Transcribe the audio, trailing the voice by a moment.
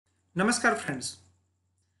Namaskar friends.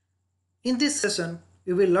 In this session,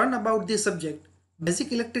 we will learn about the subject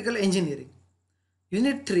Basic Electrical Engineering.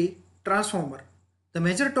 Unit 3 Transformer. The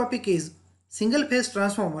major topic is single phase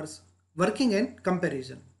transformers, working and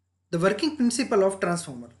comparison. The working principle of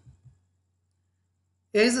transformer.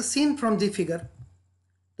 As seen from the figure,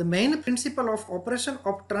 the main principle of operation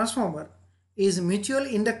of transformer is mutual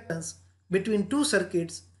inductance between two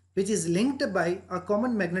circuits which is linked by a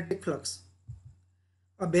common magnetic flux.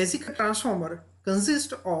 A basic transformer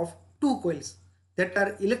consists of two coils that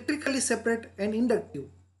are electrically separate and inductive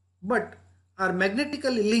but are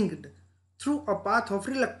magnetically linked through a path of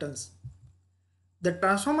reluctance. The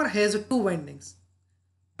transformer has two windings,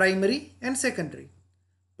 primary and secondary.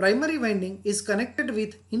 Primary winding is connected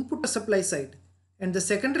with input supply side and the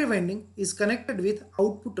secondary winding is connected with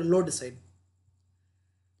output load side.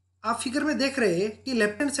 आप figure में देख रहे हैं कि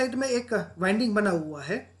left hand side में एक winding बना हुआ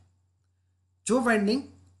है जो वाइंडिंग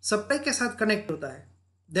सप्लाई के साथ कनेक्ट होता है,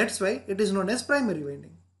 that's why it is known as primary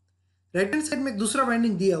winding. Right hand side में एक दूसरा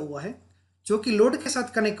वाइंडिंग दिया हुआ है जो कि लोड के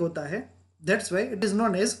साथ कनेक्ट होता है, that's why it is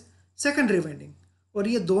known as secondary winding. और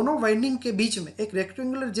ये दोनों वाइंडिंग के बीच में एक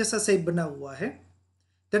रेक्टेंगुलर जैसा शेप बना हुआ है,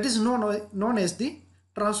 that is known as the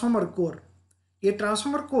transformer core. ये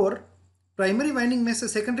ट्रांसफॉर्मर कोर प्राइमरी वाइंडिंग में से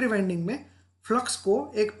सेकेंडरी वाइंडिंग में फ्लक्स को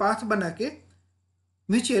एक पाथ बना के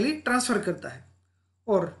म्यूचुअली ट्रांसफर करता है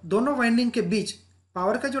और दोनों वाइंडिंग के बीच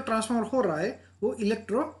पावर का जो ट्रांसफॉर्मर हो रहा है वो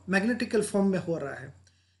इलेक्ट्रोमैग्नेटिकल फॉर्म में हो रहा है.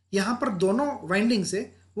 यहाँ पर दोनों वाइंडिंग से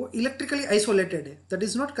वो इलेक्ट्रिकली आइसोलेटेड है, that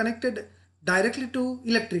is not connected directly to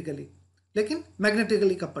electrically, लेकिन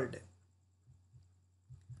मैग्नेटिकली कपल्ड है.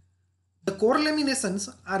 The core laminations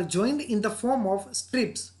are joined in the form of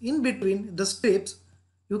strips. In between the strips,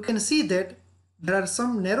 you can see that there are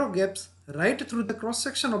some narrow gaps right through the cross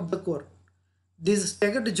section of the core. These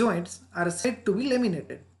staggered joints are said to be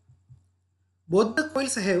laminated. Both the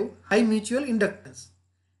coils have high mutual inductance.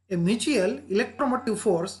 A mutual electromotive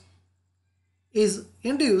force is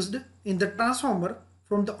induced in the transformer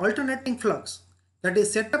from the alternating flux that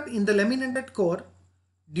is set up in the laminated core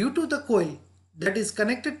due to the coil that is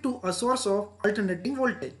connected to a source of alternating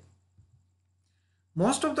voltage.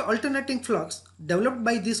 Most of the alternating flux developed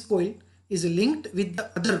by this coil is linked with the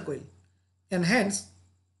other coil and hence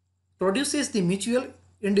produces the mutual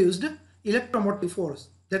induced electromotive force.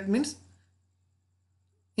 That means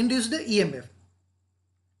induced EMF.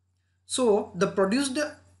 So the produced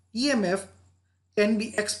EMF can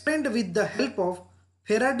be explained with the help of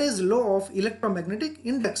Faraday's law of electromagnetic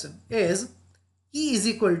induction as E is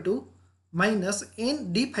equal to minus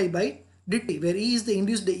n d phi by dt, where E is the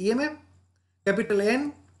induced EMF, capital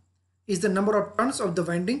N is the number of turns of the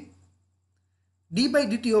winding, d by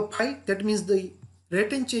dt of phi, that means the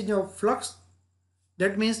rate and change of flux,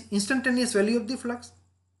 that means instantaneous value of the flux,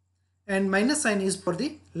 and minus sign is for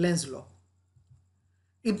the Lenz's law.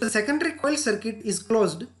 If the secondary coil circuit is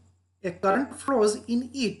closed, a current flows in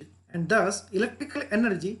it and thus electrical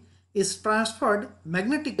energy is transferred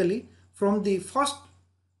magnetically from the first,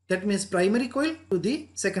 that means primary coil, to the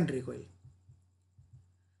secondary coil.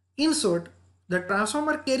 In short, the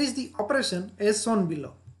transformer carries the operation as shown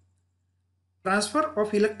below. Transfer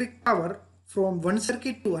of electric power from one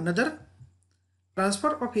circuit to another,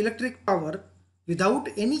 transfer of electric power without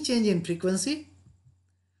any change in frequency,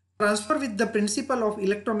 transfer with the principle of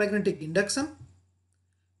electromagnetic induction.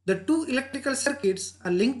 The two electrical circuits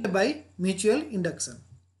are linked by mutual induction.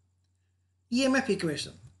 EMF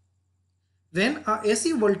equation. When a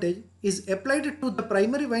AC voltage is applied to the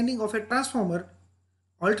primary winding of a transformer,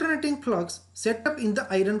 alternating flux set up in the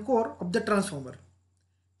iron core of the transformer.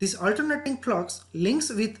 This alternating flux links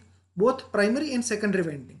with both primary and secondary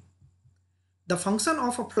winding. The function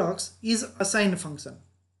of a flux is a sine function.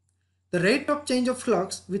 The rate of change of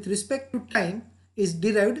flux with respect to time is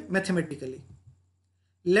derived mathematically.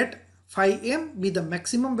 Let phi m be the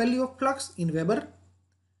maximum value of flux in Weber,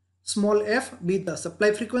 small f be the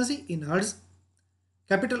supply frequency in Hertz,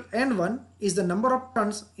 capital N1 is the number of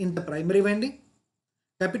turns in the primary winding,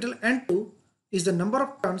 capital N2 is the number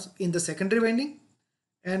of turns in the secondary winding,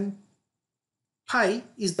 and phi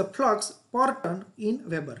is the flux per turn in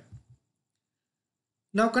Weber.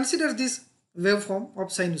 Now consider this waveform of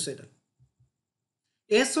sinusoidal.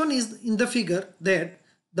 As shown is in the figure that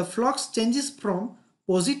the flux changes from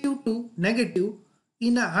positive to negative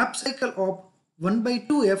in a half cycle of 1 by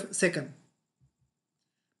 2f second.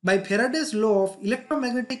 By Faraday's law of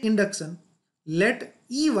electromagnetic induction, let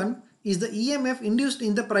E1 is the EMF induced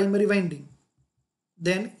in the primary winding.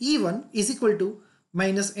 Then E1 is equal to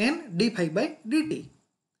minus n d phi by dt.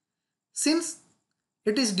 Since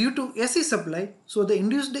it is due to AC supply, so the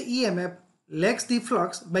induced EMF lags the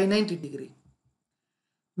flux by 90 degree.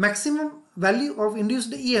 maximum value of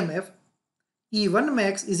induced EMF E1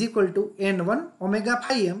 max is equal to N1 omega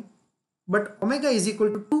phi m, but omega is equal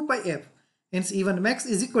to 2 pi f. Hence E1 max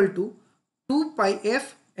is equal to 2 pi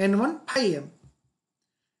f N1 pi m.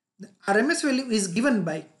 The RMS value is given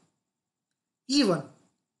by E1,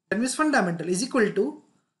 that means fundamental, is equal to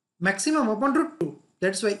maximum upon root 2.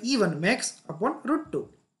 That's why E1 max upon root 2.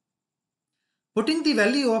 Putting the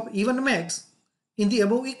value of E1 max in the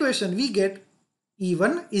above equation, we get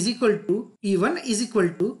E1 is equal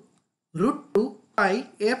to root 2 pi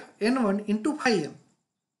f N1 into pi m,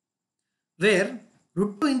 where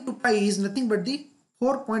root 2 into pi is nothing but the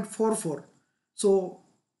 4.44. So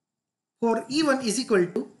for E1 is equal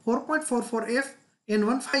to 4.44 f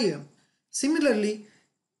N1 pi m. Similarly,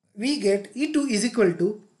 we get E2 is equal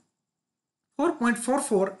to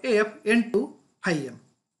 4.44 f N2 pi m.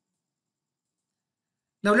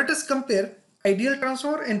 Now let us compare ideal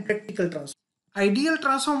transformer and practical transformer. Ideal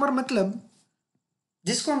transformer मतलब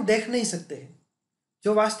जिसको हम देख नहीं सकते हैं,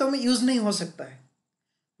 जो वास्तव में यूज नहीं हो सकता है,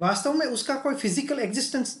 वास्तव में उसका कोई फिजिकल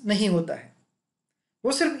एग्जिस्टेंस नहीं होता है,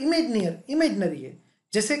 वो सिर्फ इमेजनरी है।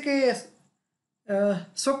 जैसे कि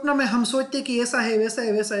स्वप्न में हम सोचते कि ऐसा है वैसा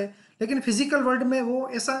है वैसा है, लेकिन फिजिकल वर्ल्ड में वो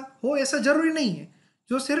ऐसा जरूरी नहीं है,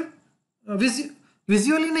 जो सिर्फ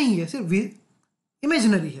विजुअली नहीं है, सिर्फ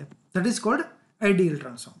इमेजनरी है। That is called ideal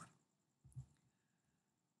transformer.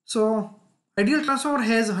 So ideal transformer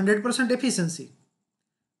has 100% efficiency,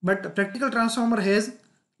 but practical transformer has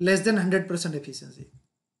less than 100% efficiency.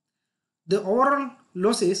 The overall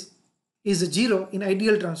losses is 0 in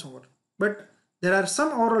ideal transformer, but there are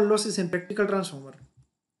some overall losses in practical transformer.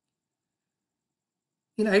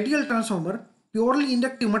 In ideal transformer, purely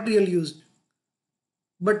inductive material used,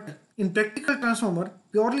 but in practical transformer,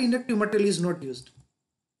 purely inductive material is not used.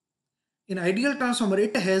 In ideal transformer,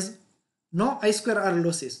 it has no I square R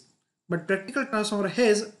losses, but practical transformer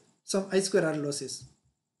has some I square R losses.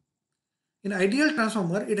 In ideal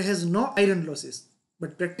transformer, it has no iron losses,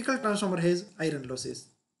 but practical transformer has iron losses.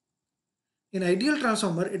 In ideal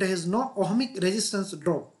transformer, it has no ohmic resistance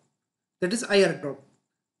drop, that is IR drop,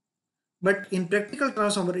 but in practical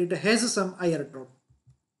transformer, it has some IR drop.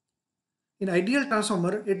 In ideal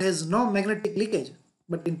transformer, it has no magnetic leakage,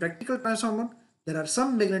 but in practical transformer, there are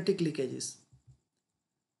some magnetic leakages.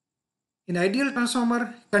 In ideal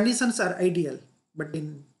transformer, conditions are ideal, but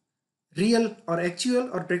in real or actual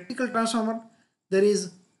or practical transformer, there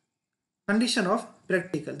is condition of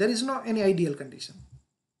practical. There is no any ideal condition.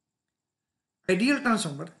 Ideal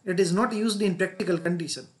transformer, it is not used in practical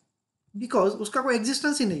condition because उसका कोई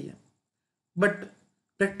existence ही नहीं है. But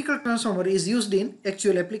practical transformer is used in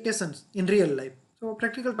actual applications in real life. So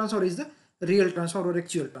practical transformer is the real transformer or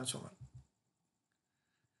actual transformer.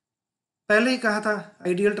 पहले ही कहा था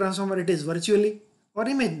ideal transformer it is virtually और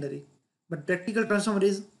imaginary, but practical transformer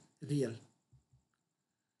is real.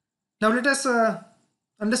 Now let us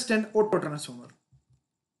understand auto transformer.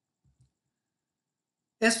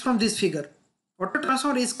 As from this figure,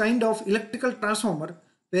 autotransformer is kind of electrical transformer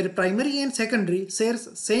where primary and secondary shares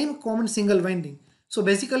same common single winding. So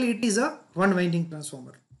basically it is a one winding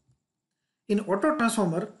transformer. In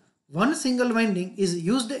autotransformer, one single winding is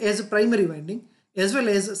used as a primary winding as well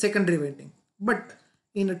as secondary winding. But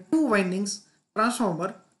in a two windings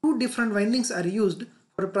transformer, two different windings are used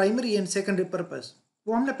for primary and secondary purpose.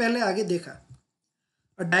 वो हमने पहले आगे देखा.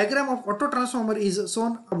 A diagram of autotransformer is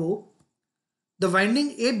shown above. The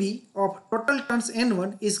winding AB of total turns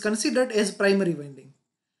N1 is considered as primary winding.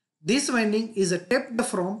 This winding is tapped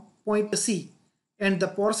from point C and the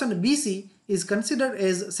portion BC is considered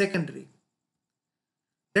as secondary.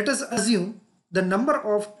 Let us assume the number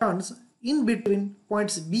of turns in between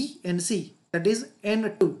points B and C, that is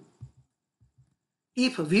N2.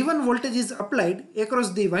 If V1 voltage is applied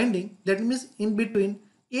across the winding, that means in between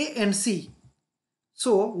A and C,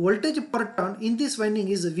 so voltage per turn in this winding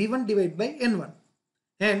is V1 divided by N1.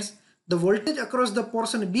 Hence, the voltage across the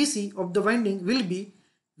portion BC of the winding will be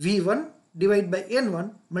V1 divided by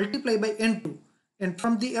N1 multiplied by N2. And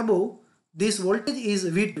from the above, this voltage is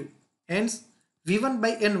V2. Hence, V1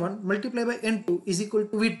 by N1 multiplied by N2 is equal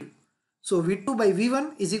to V2. So, V2 by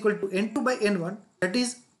V1 is equal to N2 by N1, that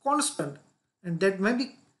is constant, and that may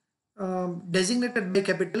be designated by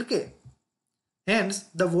capital K. Hence,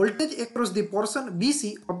 the voltage across the portion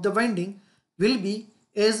BC of the winding will be,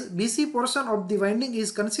 as BC portion of the winding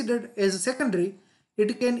is considered as secondary,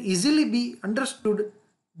 it can easily be understood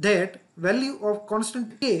that value of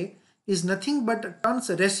constant K is nothing but turns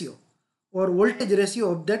ratio or voltage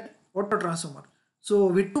ratio of that autotransformer. So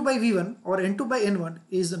V2 by V1 or N2 by N1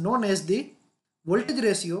 is known as the voltage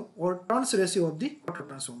ratio or turns ratio of the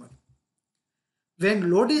autotransformer.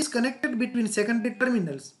 when load is connected between secondary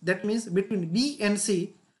terminals, that means between B and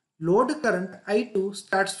C, load current I2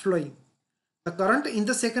 starts flowing. The current in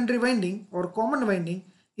the secondary winding or common winding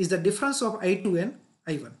is the difference of I2 and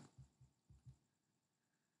I1.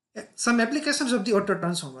 Some applications of the auto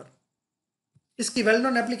transformer. इसकी well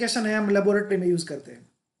known application है, हम laboratory में use करते हैं.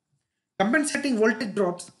 Compensating voltage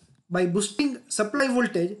drops by boosting supply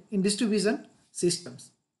voltage in distribution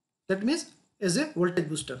systems. That means as a voltage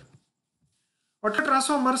booster. Auto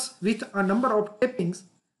transformers with a number of tappings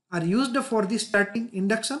are used for the starting,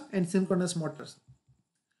 induction and synchronous motors.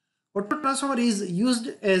 Auto transformer is used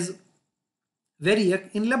as variac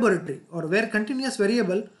in laboratory or where continuous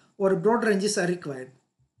variable or broad ranges are required.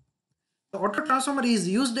 The auto transformer is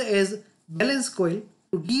used as balance coil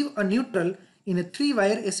to give a neutral in a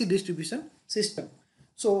 3-wire AC distribution system.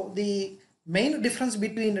 So the main difference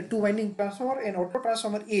between a 2-winding transformer and auto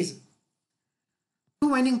transformer is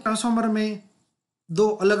 2-winding transformer में दो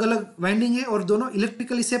अलग अलग winding है और दोनों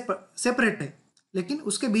electrically separate है, लेकिन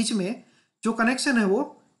उसके बीच में जो कनेक्शन है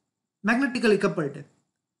वो मैग्नेटिकली कपल्ड है.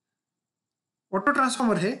 ऑटो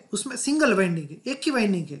ट्रांसफॉर्मर है उसमें सिंगल वाइंडिंग है, एक ही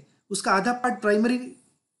वाइंडिंग है, उसका आधा पार्ट प्राइमरी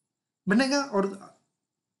बनेगा और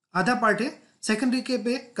आधा पार्ट है सेकेंडरी के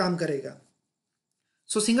पे काम करेगा.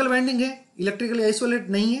 सो सिंगल वाइंडिंग है, इलेक्ट्रिकली आइसोलेट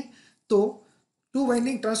नहीं है. तो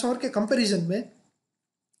 2-वाइंडिंग ट्रांसफॉर्मर के कंपैरिजन में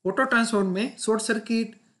ऑटो ट्रांसफॉर्मर में शॉर्ट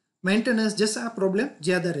सर्किट, मेंटेनेंस जैसा प्रॉब्लम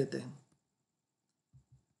ज़्यादा रहते हैं.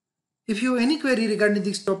 If you have any query regarding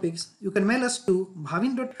these topics, you can mail us to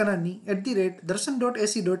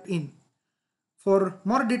bhavin.kanani@darshan.ac.in. For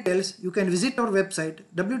more details, you can visit our website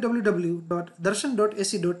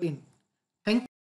www.darshan.ac.in.